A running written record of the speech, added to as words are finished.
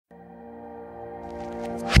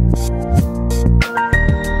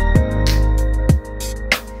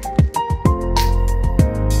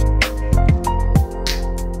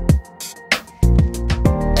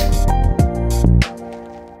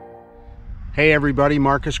Hey everybody,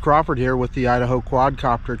 Marcus Crawford here with the Idaho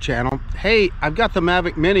Quadcopter channel. Hey, I've got the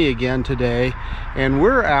Mavic Mini again today, and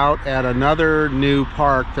we're out at another new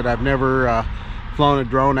park that I've never flown a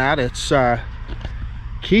drone at. It's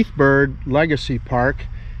Keith Bird Legacy Park,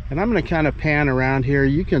 and I'm going to kind of pan around here.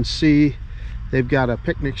 You can see they've got a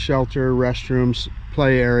picnic shelter, restrooms,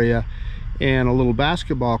 play area, and a little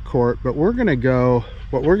basketball court. But what we're going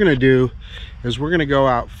to do is we're going to go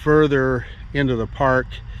out further into the park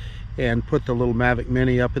and put the little Mavic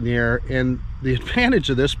Mini up in the air. And the advantage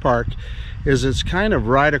of this park is it's kind of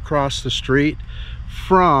right across the street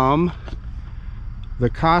from the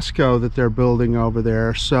Costco that they're building over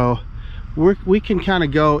there. So we can kind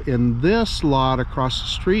of go in this lot across the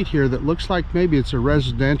street here that looks like maybe it's a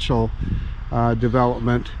residential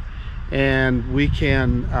development, and we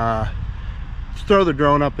can throw the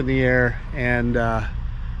drone up in the air and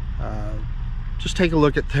just take a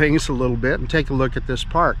look at things a little bit and take a look at this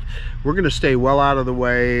park. We're going to stay well out of the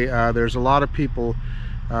way. There's a lot of people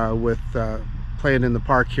playing in the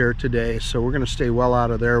park here today, so we're going to stay well out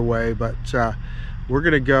of their way. But we're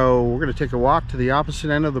going to take a walk to the opposite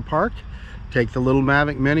end of the park, take the little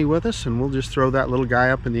Mavic Mini with us, and we'll just throw that little guy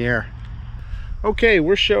up in the air. Okay,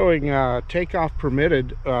 we're showing takeoff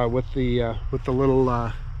permitted with the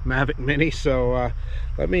little Mavic Mini. So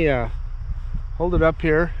let me hold it up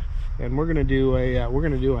here, and we're gonna do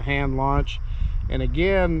a hand launch. And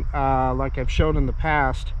again, like I've shown in the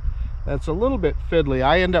past, that's a little bit fiddly.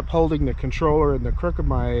 I end up holding the controller in the crook of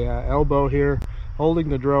my elbow here, holding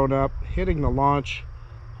the drone up, hitting the launch,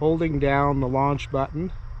 holding down the launch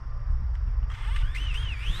button,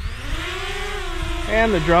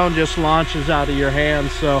 and the drone just launches out of your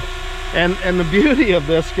hands. So and the beauty of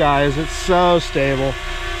this guy is it's so stable.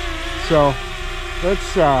 So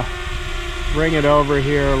let's bring it over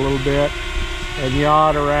here a little bit and yaw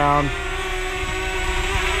it around.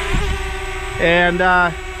 And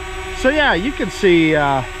so yeah, you can see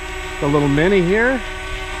the little Mini here.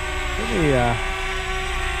 Let me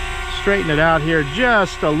straighten it out here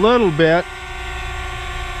just a little bit,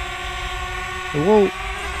 and we'll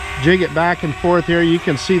jig it back and forth here. You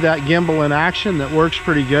can see that gimbal in action. That works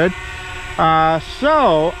pretty good.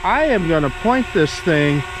 So I am going to point this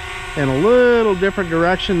thing in a little different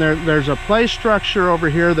direction. There's a play structure over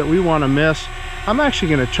here that we want to miss. I'm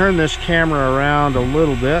actually going to turn this camera around a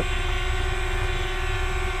little bit,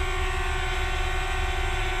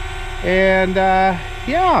 and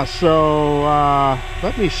yeah, so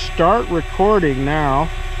let me start recording now.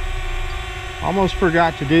 Almost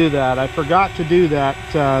forgot to do that. I forgot to do that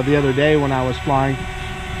the other day when I was flying.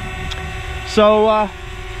 So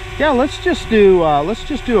yeah, let's just do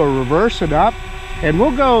a reverse it up. And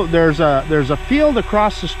we'll go, there's a field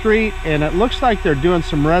across the street, and it looks like they're doing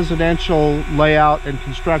some residential layout and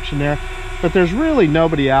construction there, but there's really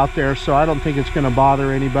nobody out there, so I don't think it's going to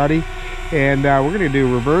bother anybody. And we're going to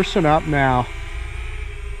do reversing up now.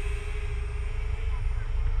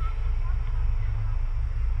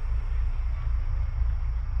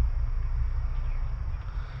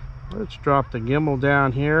 Let's drop the gimbal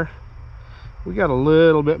down here. We got a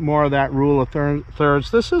little bit more of that rule of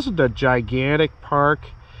thirds. This isn't a gigantic park.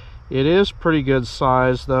 It is pretty good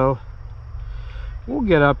size though. We'll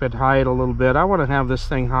get up in height a little bit. I want to have this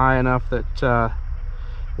thing high enough that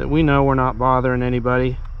we know we're not bothering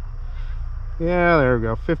anybody. Yeah, there we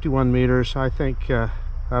go, 51 meters. I think that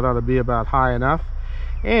ought to be about high enough.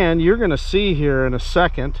 And you're going to see here in a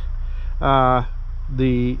second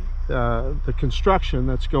the construction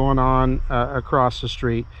that's going on across the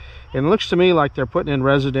street. And it looks to me like they're putting in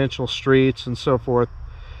residential streets and so forth.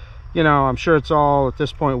 You know, I'm sure it's all at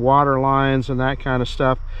this point water lines and that kind of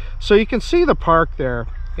stuff. So you can see the park there,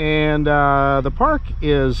 and the park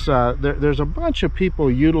is there's a bunch of people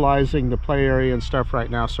utilizing the play area and stuff right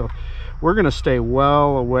now, so we're going to stay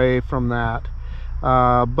well away from that.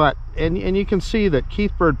 But you can see that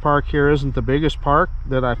Keith Bird Park here isn't the biggest park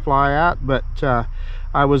that I fly at, but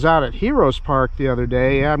I was out at Heroes Park the other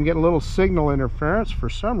day. I'm getting a little signal interference for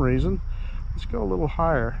some reason. Let's go a little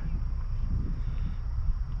higher.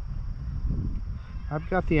 I've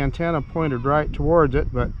got the antenna pointed right towards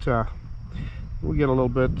it, but we'll get a little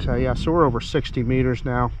bit, yeah, so we're over 60 meters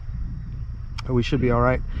now. We should be all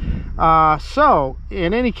right. So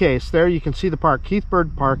in any case, there you can see the park, Keith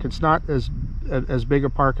Bird Park. It's not as big a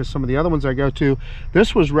park as some of the other ones I go to.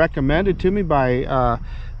 This was recommended to me by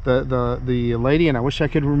the lady, and I wish I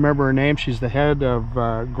could remember her name. She's the head of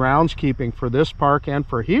groundskeeping for this park and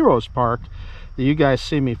for Heroes Park, that you guys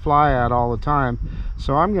see me fly at all the time.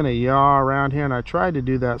 So I'm going to yaw around here, and I tried to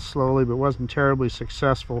do that slowly but wasn't terribly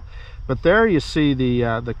successful. But there you see the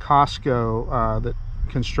Costco that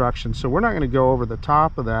construction. So we're not going to go over the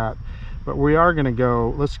top of that, but we are going to go,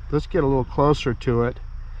 let's get a little closer to it,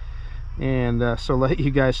 and so let you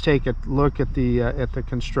guys take a look at the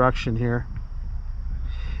construction here.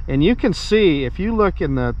 And you can see, if you look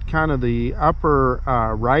in the kind of the upper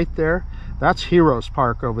right there, that's Heroes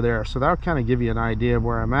Park over there. So that'll kind of give you an idea of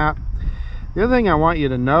where I'm at. The other thing I want you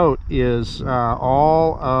to note is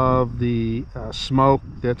all of the smoke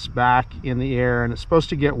that's back in the air, and it's supposed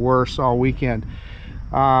to get worse all weekend.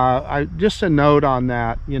 Just a note on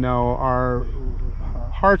that, you know, our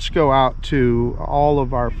hearts go out to all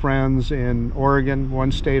of our friends in Oregon,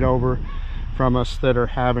 one state over from us, that are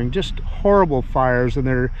having just horrible fires, and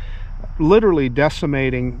they're literally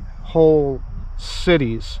decimating whole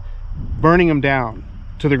cities, burning them down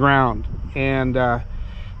to the ground, and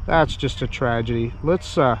that's just a tragedy.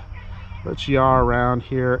 Let's yaw around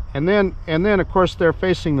here, and then of course they're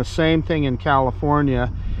facing the same thing in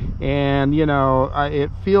California. And you know,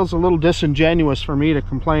 it feels a little disingenuous for me to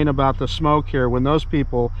complain about the smoke here when those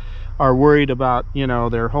people are worried about, you know,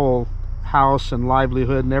 their whole house and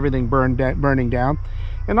livelihood and everything burning down,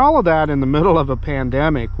 and all of that in the middle of a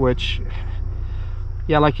pandemic, which,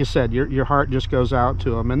 yeah, like you said, your heart just goes out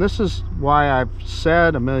to them. And this is why I've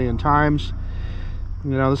said a million times,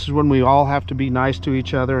 you know, this is when we all have to be nice to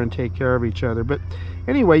each other and take care of each other. But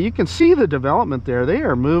anyway, you can see the development there. They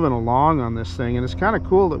are moving along on this thing, and it's kind of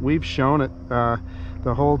cool that we've shown it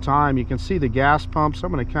the whole time. You can see the gas pumps.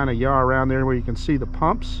 I'm going to kind of yaw around there where you can see the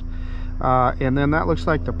pumps, and then that looks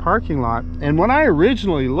like the parking lot. And when I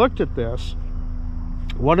originally looked at this,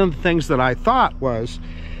 one of the things that I thought was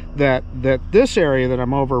that this area that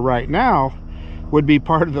I'm over right now would be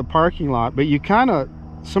part of the parking lot. But you kind of,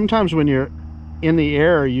 sometimes when you're in the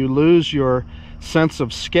air, you lose your sense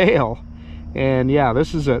of scale. And yeah,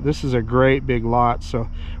 this is a great big lot. So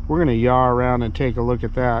we're going to yaw around and take a look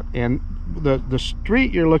at that. And the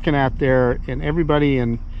street you're looking at there, and everybody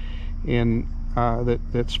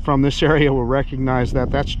that's from this area will recognize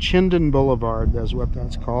that. That's Chinden Boulevard. That's what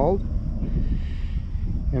that's called.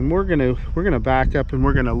 And we're gonna back up, and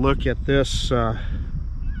we're gonna look at this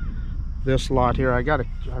this lot here.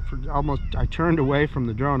 I turned away from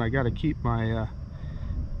the drone. I got to keep my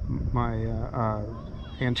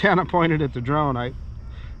antenna pointed at the drone. I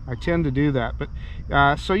tend to do that. But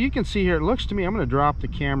so you can see here, it looks to me, I'm going to drop the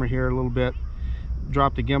camera here a little bit,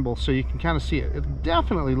 drop the gimbal, so you can kind of see it. It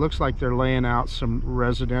definitely looks like they're laying out some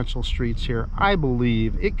residential streets here. I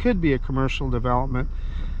believe it could be a commercial development,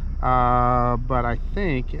 but I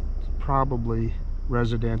think it's probably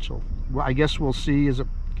residential. Well, I guess we'll see as it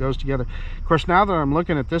goes together. Of course, now that I'm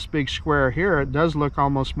looking at this big square here, it does look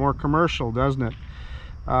almost more commercial, doesn't it?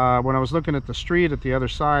 When I was looking at the street at the other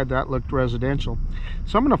side, that looked residential.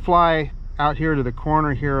 So I'm going to fly out here to the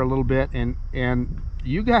corner here a little bit, and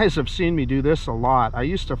you guys have seen me do this a lot. I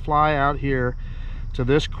used to fly out here to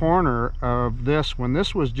this corner of this when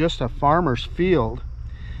this was just a farmer's field.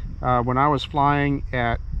 When I was flying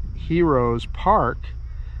at Heroes Park,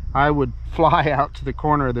 I would fly out to the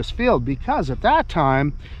corner of this field, because at that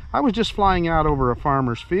time I was just flying out over a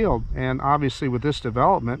farmer's field. And obviously with this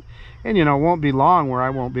development, and you know, it won't be long where I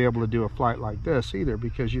won't be able to do a flight like this either,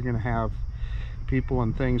 because you're going to have people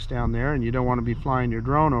and things down there, and you don't want to be flying your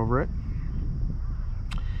drone over it.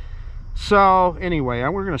 So anyway,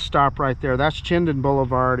 we're going to stop right there. That's Chinden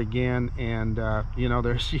Boulevard again, and you know,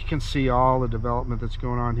 you can see all the development that's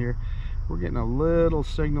going on here. We're getting a little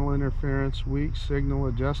signal interference, weak signal,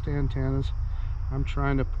 adjust antennas. I'm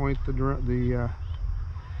trying to point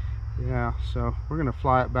yeah, so we're going to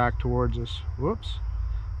fly it back towards us. Whoops.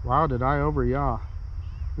 Wow, did I over yaw?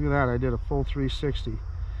 Look at that, I did a full 360.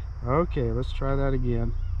 Okay, let's try that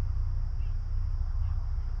again.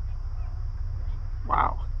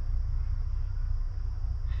 Wow.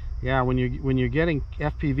 Yeah, when you're getting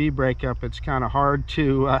FPV breakup, it's kind of hard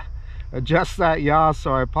to adjust that yaw,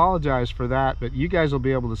 so I apologize for that, but you guys will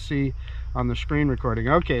be able to see on the screen recording.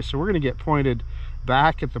 Okay, so we're going to get pointed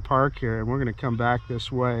back at the park here, and we're going to come back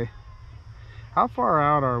this way. How far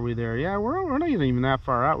out are we there? Yeah, we're not even that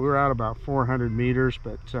far out. We're out about 400 meters,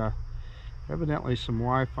 but evidently some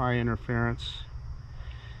Wi-Fi interference.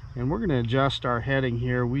 And we're going to adjust our heading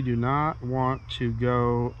here. We do not want to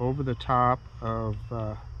go over the top of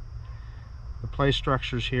the play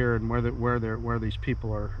structures here and where these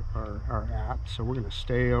people are at. So we're going to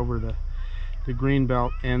stay over the green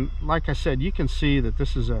belt. And like I said, you can see that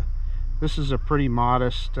this is a pretty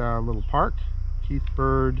modest little park, Keith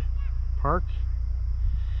Bird Park.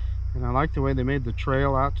 And I like the way they made the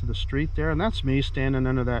trail out to the street there, and that's me standing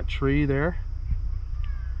under that tree there.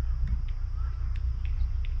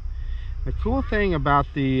 The cool thing about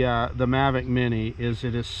the Mavic Mini is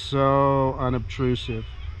it is so unobtrusive.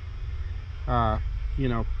 You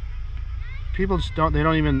know, people just don't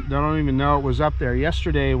even know it was up there.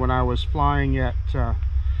 Yesterday when I was flying at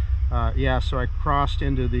yeah, so I crossed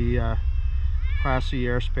into the Class C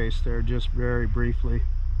airspace there just very briefly.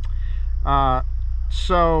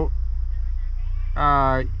 So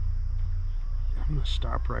I'm gonna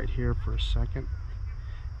stop right here for a second,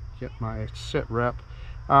 get my sit rep.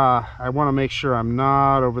 I want to make sure I'm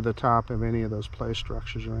not over the top of any of those play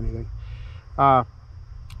structures or anything. God,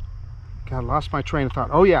 I lost my train of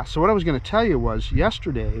thought. Oh yeah, so what I was going to tell you was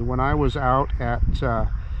yesterday when I was out at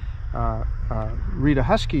Retta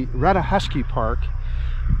Husky Park,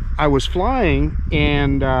 I was flying,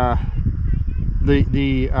 and there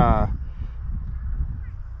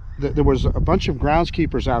was a bunch of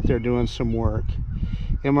groundskeepers out there doing some work.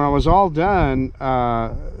 And when I was all done,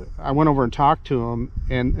 I went over and talked to them,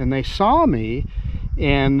 and they saw me,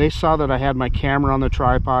 and they saw that I had my camera on the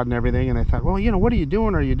tripod and everything, and they thought, well, you know, what are you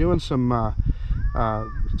doing? Are you doing some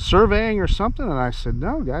surveying or something? And I said,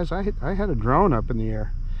 no, guys, I had a drone up in the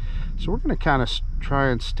air. So we're going to kind of try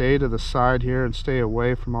and stay to the side here and stay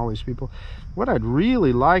away from all these people. What I'd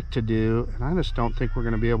really like to do, and I just don't think we're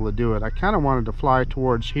going to be able to do it, I kind of wanted to fly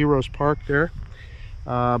towards Heroes Park there.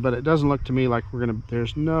 But it doesn't look to me like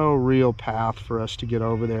there's no real path for us to get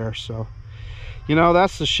over there. So, you know,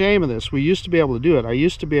 that's the shame of this. We used to be able to do it. I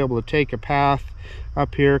used to be able to take a path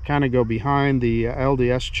up here, kind of go behind the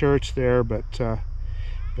LDS church there, but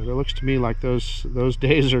it looks to me like those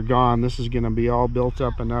days are gone. This is going to be all built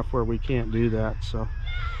up enough where we can't do that. So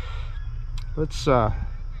let's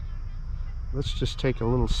just take a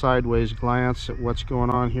little sideways glance at what's going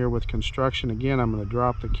on here with construction. Again, I'm going to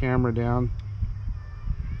drop the camera down.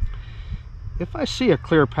 If I see a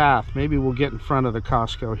clear path, maybe we'll get in front of the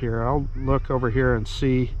Costco here. I'll look over here and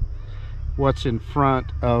see what's in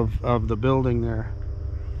front of the building there.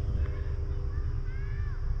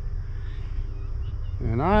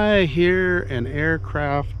 And I hear an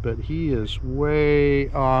aircraft, but he is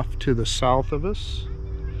way off to the south of us.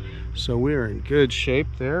 So we're in good shape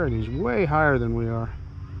there, and he's way higher than we are.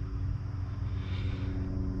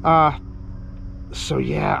 So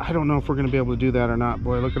yeah, I don't know if we're going to be able to do that or not.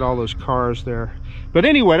 Boy, look at all those cars there. But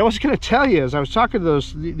anyway, what I was going to tell you is I was talking to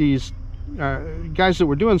these guys that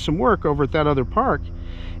were doing some work over at that other park,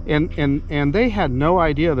 and they had no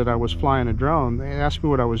idea that I was flying a drone. They asked me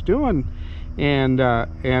what I was doing, and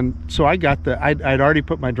so I got I'd already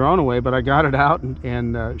put my drone away, but I got it out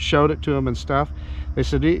and showed it to them and stuff. They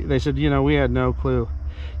said, you know, we had no clue.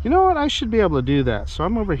 You know what? I should be able to do that. So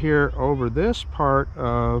I'm over here over this part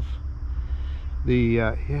of the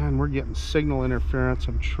yeah, and we're getting signal interference.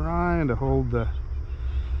 I'm trying to hold the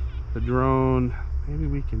drone. Maybe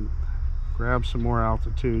we can grab some more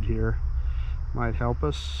altitude here, might help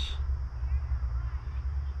us.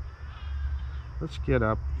 Let's get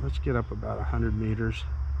up about 100 meters,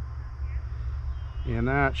 and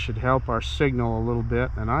that should help our signal a little bit.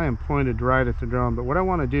 And I am pointed right at the drone, but what I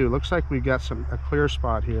want to do, looks like we've got a clear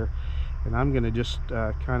spot here, and I'm going to just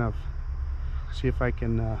kind of see if I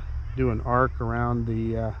can do an arc around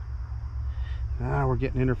the we're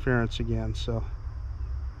getting interference again. So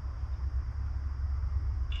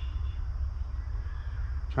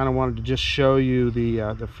kind of wanted to just show you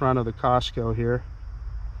the front of the Costco here.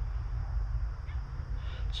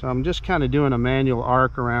 So I'm just kind of doing a manual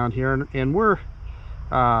arc around here, and we're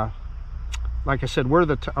like I said, we're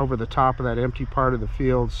over the top of that empty part of the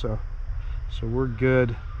field, so we're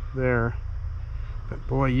good there. But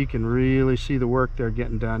boy, you can really see the work they're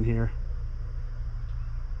getting done here.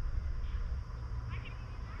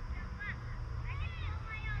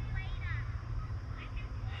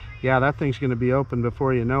 Yeah, that thing's going to be open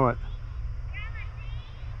before you know it.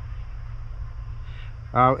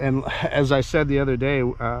 And as I said the other day,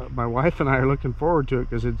 my wife and I are looking forward to it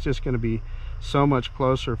because it's just going to be so much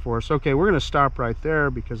closer for us. Okay, we're going to stop right there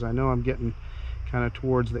because I know I'm getting kind of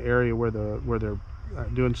towards the area where they're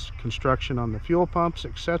doing construction on the fuel pumps,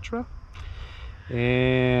 etc.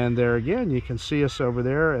 And there again, you can see us over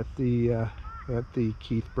there at the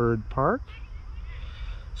Keith Bird Park.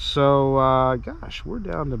 So gosh, we're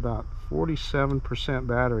down to about 47%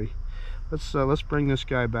 battery. Let's bring this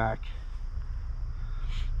guy back.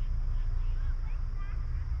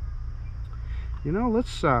 You know,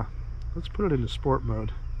 let's put it into sport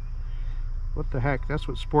mode. What the heck, that's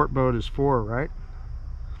what sport mode is for, right?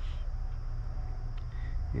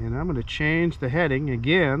 And I'm going to change the heading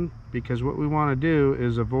again, because what we want to do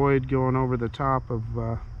is avoid going over the top of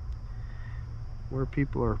where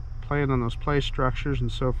people are playing on those play structures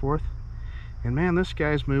and so forth. And man, this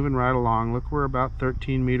guy's moving right along. Look, we're about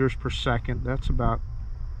 13 meters per second. That's about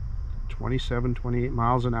 27, 28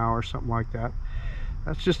 miles an hour, something like that.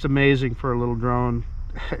 That's just amazing for a little drone.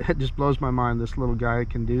 It just blows my mind this little guy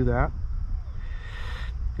can do that.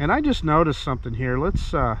 And I just noticed something here.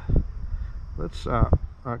 Let's kind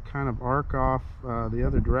of arc off the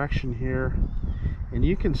other direction here, and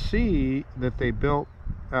you can see that they built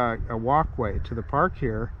a walkway to the park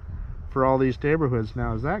here for all these neighborhoods.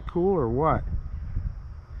 Now, is that cool or what?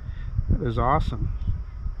 That is awesome.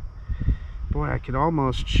 Boy, I could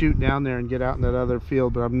almost shoot down there and get out in that other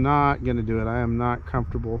field, but I'm not going to do it. I am not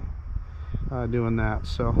comfortable doing that.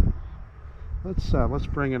 So let's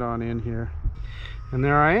bring it on in here. And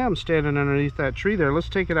there I am standing underneath that tree there. Let's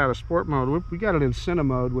take it out of sport mode. We got it in cine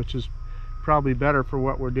mode, which is probably better for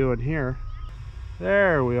what we're doing here.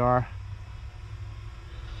 There we are.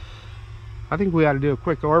 I think we ought to do a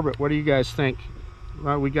quick orbit. What do you guys think?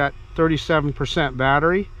 We got 37%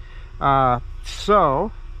 battery.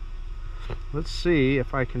 So let's see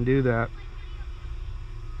if I can do that.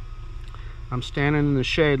 I'm standing in the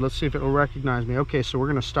shade. Let's see if it will recognize me. Okay, so we're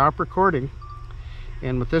going to stop recording.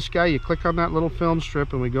 And with this guy, you click on that little film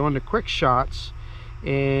strip and we go into quick shots,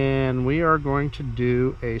 and we are going to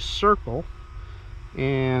do a circle,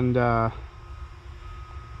 and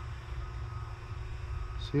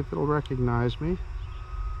see if it'll recognize me.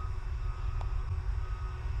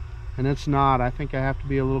 And it's not. I think I have to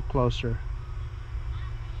be a little closer.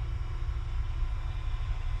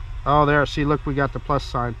 Oh, there, see, look, we got the plus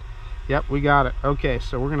sign. Yep, we got it. Okay,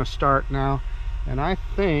 so we're gonna start now, and I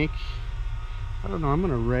think, I don't know, I'm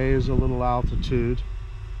gonna raise a little altitude.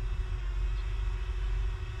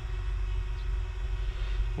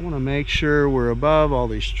 I want to make sure we're above all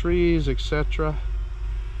these trees, etc.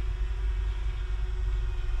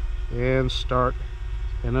 And start,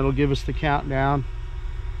 and it'll give us the countdown,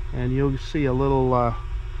 and you'll see a little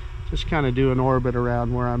just kind of do an orbit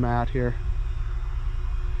around where I'm at here.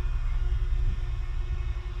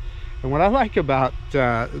 And what I like about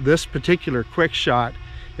this particular quick shot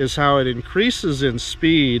is how it increases in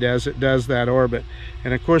speed as it does that orbit.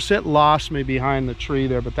 And of course it lost me behind the tree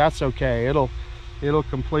there, but that's okay. It'll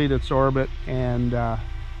complete its orbit, and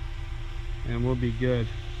we'll be good.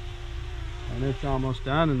 And it's almost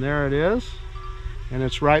done, and there it is, and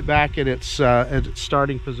it's right back at its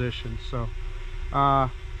starting position. So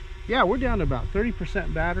yeah, we're down to about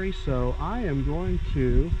 30% battery, so I am going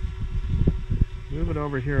to move it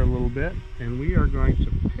over here a little bit, and we are going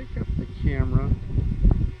to pick up the camera.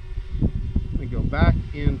 I'm going to go back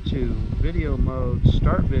into video mode,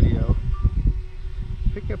 start video,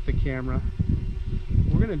 pick up the camera.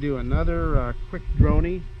 We're going to do another quick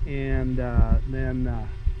droney, and then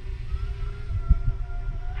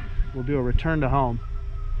we'll do a return to home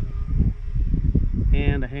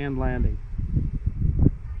and a hand landing.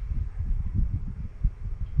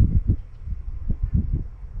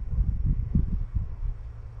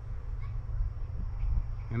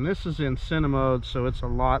 And this is in cine mode, so it's a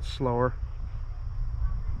lot slower.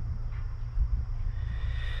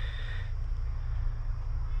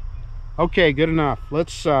 Okay, good enough.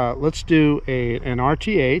 Let's do an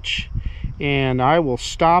RTH, and I will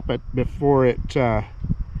stop it before it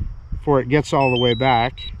gets all the way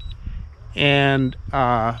back, and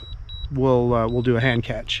we'll do a hand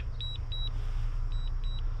catch.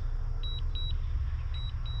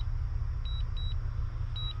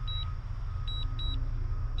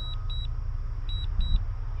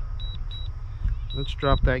 Let's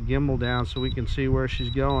drop that gimbal down so we can see where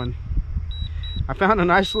she's going. I found a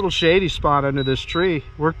nice little shady spot under this tree.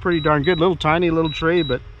 Worked pretty darn good. Little tiny little tree,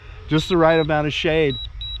 but just the right amount of shade.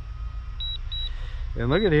 And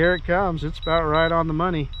look at, here it comes. It's about right on the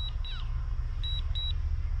money.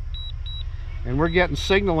 And we're getting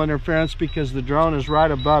signal interference because the drone is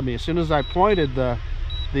right above me. As soon as I pointed the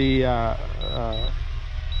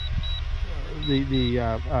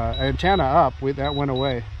antenna up, that went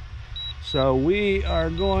away. So we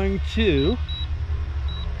are going to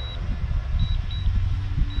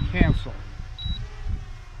cancel,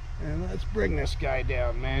 and let's bring this guy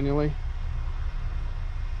down manually.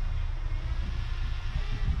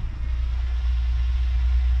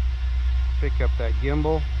 Pick up that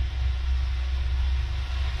gimbal.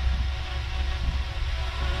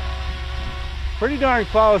 Pretty darn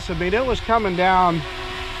close. I mean, it was coming down,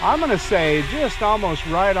 I'm gonna say just almost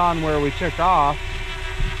right on where we took off.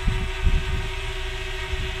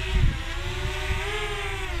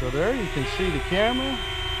 So there you can see the camera.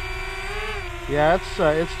 Yeah,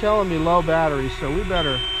 it's telling me low battery, so we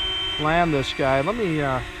better land this guy. Let me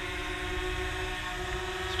let's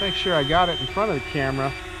make sure I got it in front of the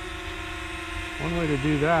camera. One way to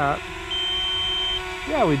do that.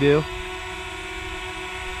 Yeah, we do.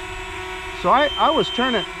 So I was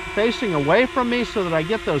turning it facing away from me so that I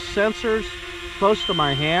get those sensors close to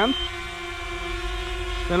my hand.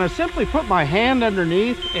 Then I simply put my hand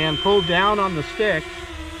underneath and pull down on the stick.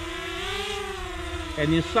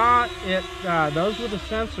 And you saw it, those were the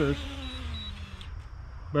sensors.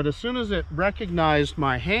 But as soon as it recognized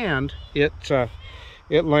my hand, it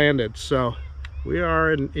landed. So we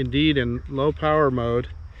are indeed in low power mode.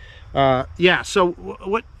 Yeah, so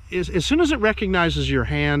what is, as soon as it recognizes your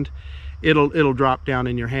hand, it'll drop down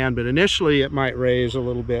in your hand, but initially it might raise a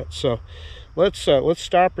little bit. So let's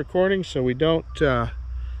stop recording so we don't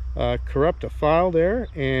corrupt a file there.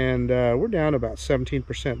 And we're down about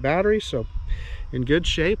 17% battery, so in good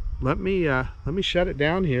shape. Let me shut it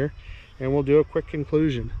down here and we'll do a quick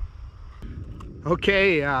conclusion.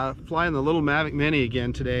 Okay, flying the little Mavic Mini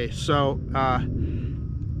again today. So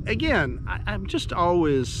again, I'm just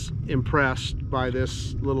always impressed by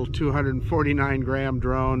this little 249 gram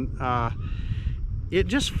drone. It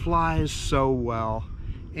just flies so well,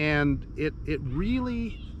 and it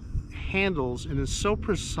really handles and is so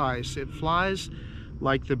precise. It flies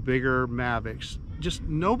like the bigger Mavics. Just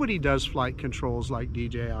nobody does flight controls like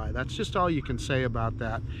DJI. That's just all you can say about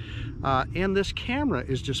that. And this camera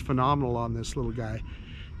is just phenomenal on this little guy.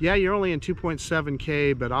 Yeah, you're only in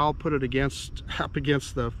 2.7K, but I'll put it up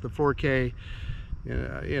against the 4K,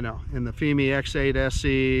 you know, in the Fimi X8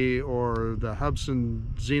 SE or the Hubsan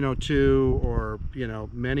Xeno 2 or, you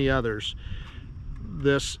know, many others.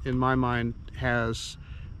 This, in my mind, has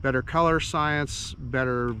better color science,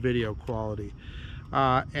 better video quality.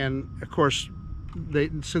 And of course,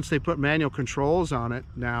 since they put manual controls on it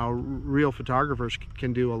now, real photographers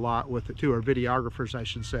can do a lot with it too, or videographers I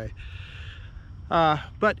should say.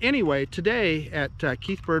 But anyway, today at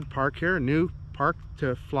Keith Bird Park here, a new park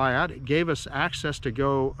to fly at, it gave us access to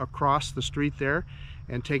go across the street there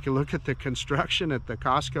and take a look at the construction at the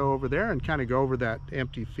Costco over there and kind of go over that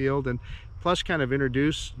empty field, and plus kind of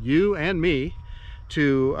introduce you and me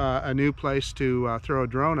to a new place to throw a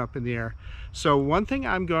drone up in the air. So one thing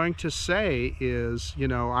I'm going to say is, you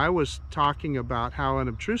know, I was talking about how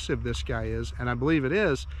unobtrusive this guy is, and I believe it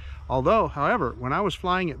is. Although, however, when I was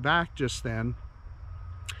flying it back just then,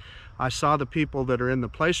 I saw the people that are in the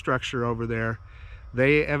play structure over there.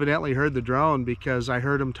 They evidently heard the drone, because I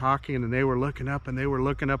heard them talking and they were looking up and they were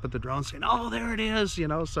looking up at the drone saying, oh, there it is, you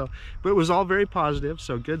know. So, but it was all very positive,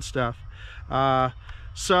 so good stuff.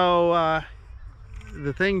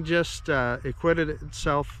 The thing just acquitted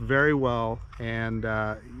itself very well, and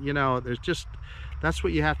you know, there's just, that's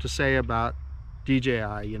what you have to say about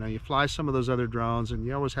DJI. You know, you fly some of those other drones and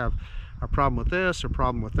you always have a problem with this or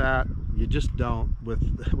problem with that. You just don't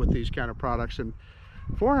with these kind of products. And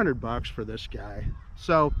 $400 for this guy.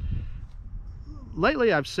 So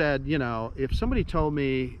lately I've said, you know, if somebody told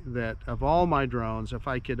me that of all my drones, if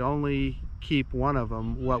I could only keep one of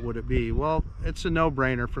them, what would it be? Well, it's a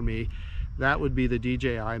no-brainer for me. That would be the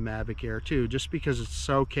DJI Mavic Air 2, just because it's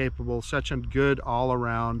so capable, such a good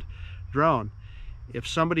all-around drone. If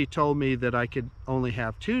somebody told me that I could only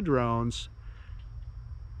have two drones,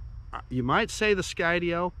 you might say the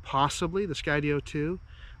Skydio, possibly the Skydio 2,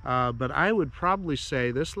 but I would probably say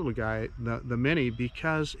this little guy, the Mini,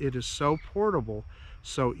 because it is so portable,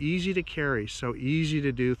 so easy to carry, so easy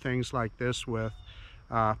to do things like this with.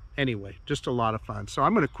 Anyway, just a lot of fun. So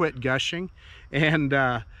I'm going to quit gushing, and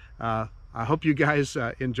I hope you guys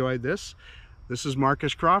enjoyed this. This is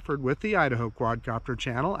Marcus Crawford with the Idaho Quadcopter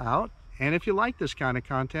channel out. And if you like this kind of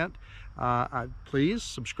content, please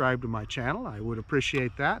subscribe to my channel. I would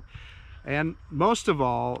appreciate that. And most of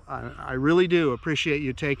all, I really do appreciate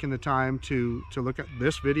you taking the time to look at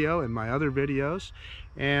this video and my other videos.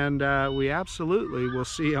 And we absolutely will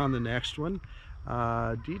see you on the next one.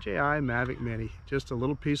 DJI Mavic Mini, just a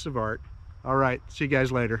little piece of art. All right, see you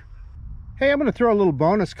guys later. Hey, I'm going to throw a little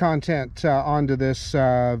bonus content onto this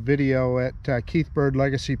video at Keith Bird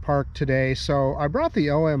Legacy Park today. So I brought the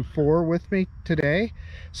OM4 with me today,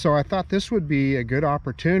 so I thought this would be a good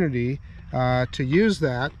opportunity to use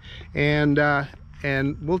that, and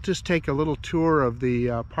we'll just take a little tour of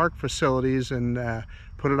the park facilities and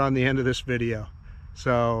put it on the end of this video.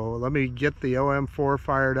 So let me get the OM4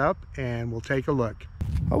 fired up and we'll take a look.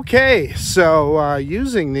 Okay, so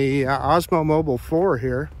using the Osmo Mobile 4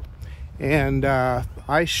 here, and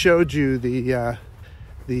I showed you the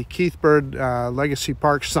Keith Bird Legacy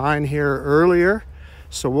Park sign here earlier,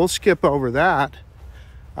 so we'll skip over that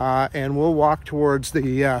and we'll walk towards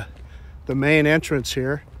the main entrance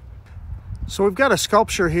here. So we've got a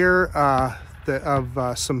sculpture here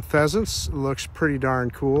some pheasants. It looks pretty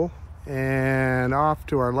darn cool. And off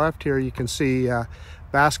to our left here, you can see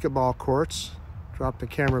basketball courts. Drop the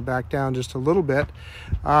camera back down just a little bit.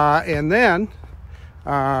 And then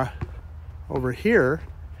over here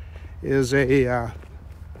is a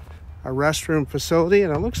restroom facility,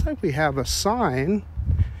 and it looks like we have a sign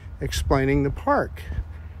explaining the park.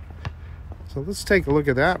 So let's take a look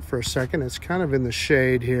at that for a second. It's kind of in the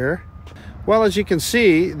shade here. Well, as you can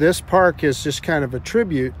see, this park is just kind of a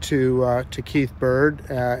tribute to Keith Bird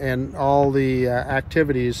and all the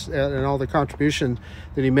activities and all the contribution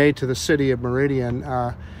that he made to the city of Meridian.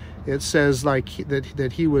 It says like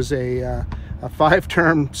that he was a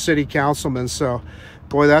 5-term city councilman. So,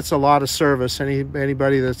 boy, that's a lot of service.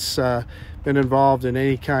 Anybody that's been involved in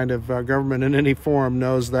any kind of government in any form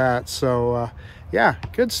knows that. So, yeah,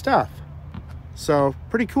 good stuff. So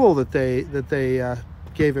pretty cool that they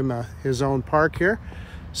gave him his own park here.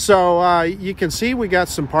 So you can see we got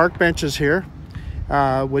some park benches here,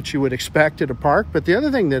 which you would expect at a park. But the other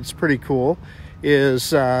thing that's pretty cool is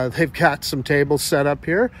they've got some tables set up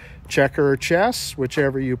here, checker or chess,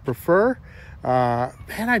 whichever you prefer. Man,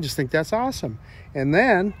 I just think that's awesome. And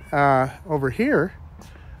then over here,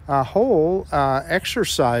 a whole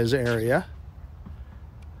exercise area.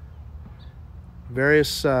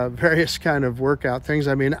 Various kind of workout things.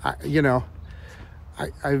 I mean,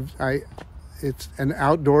 it's an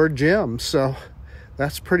outdoor gym, so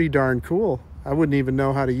that's pretty darn cool. I wouldn't even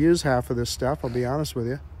know how to use half of this stuff, I'll be honest with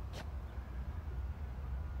you.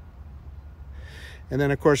 And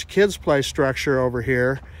then, of course, kids play structure over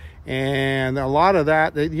here, and a lot of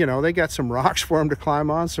that, they got some rocks for them to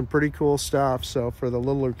climb on, some pretty cool stuff. So for the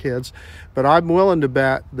littler kids, but I'm willing to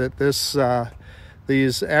bet that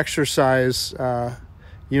these exercise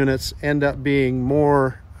units end up being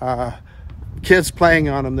more kids playing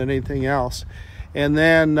on them than anything else. And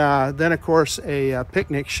then of course a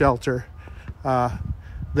picnic shelter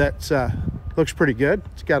that looks pretty good.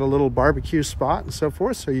 It's got a little barbecue spot and so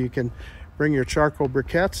forth, so you can bring your charcoal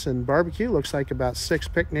briquettes and barbecue. Looks like about 6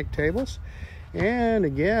 picnic tables. And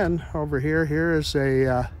again, over here is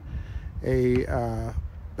a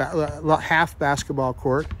half basketball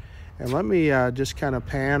court. And let me just kind of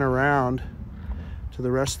pan around to the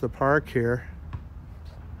rest of the park here,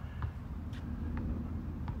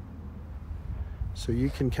 so you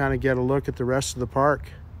can kind of get a look at the rest of the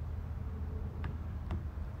park.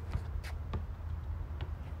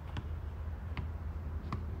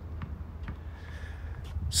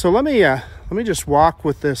 So let me just walk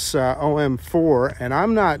with this OM4, and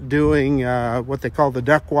I'm not doing what they call the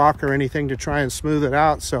duck walk or anything to try and smooth it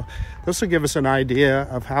out. So this will give us an idea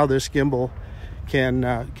of how this gimbal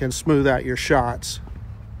can smooth out your shots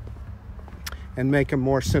and make them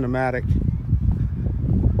more cinematic.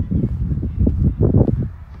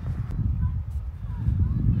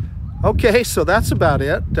 Okay, so that's about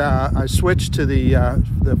it. I switched to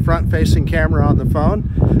the front-facing camera on the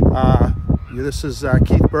phone. This is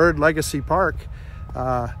Keith Bird Legacy Park.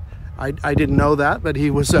 I didn't know that, but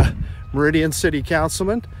he was a Meridian City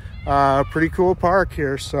Councilman. Pretty cool park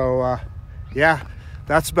here. So yeah,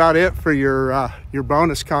 that's about it for your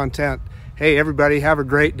bonus content. Hey, everybody, have a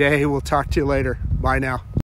great day. We'll talk to you later. Bye now.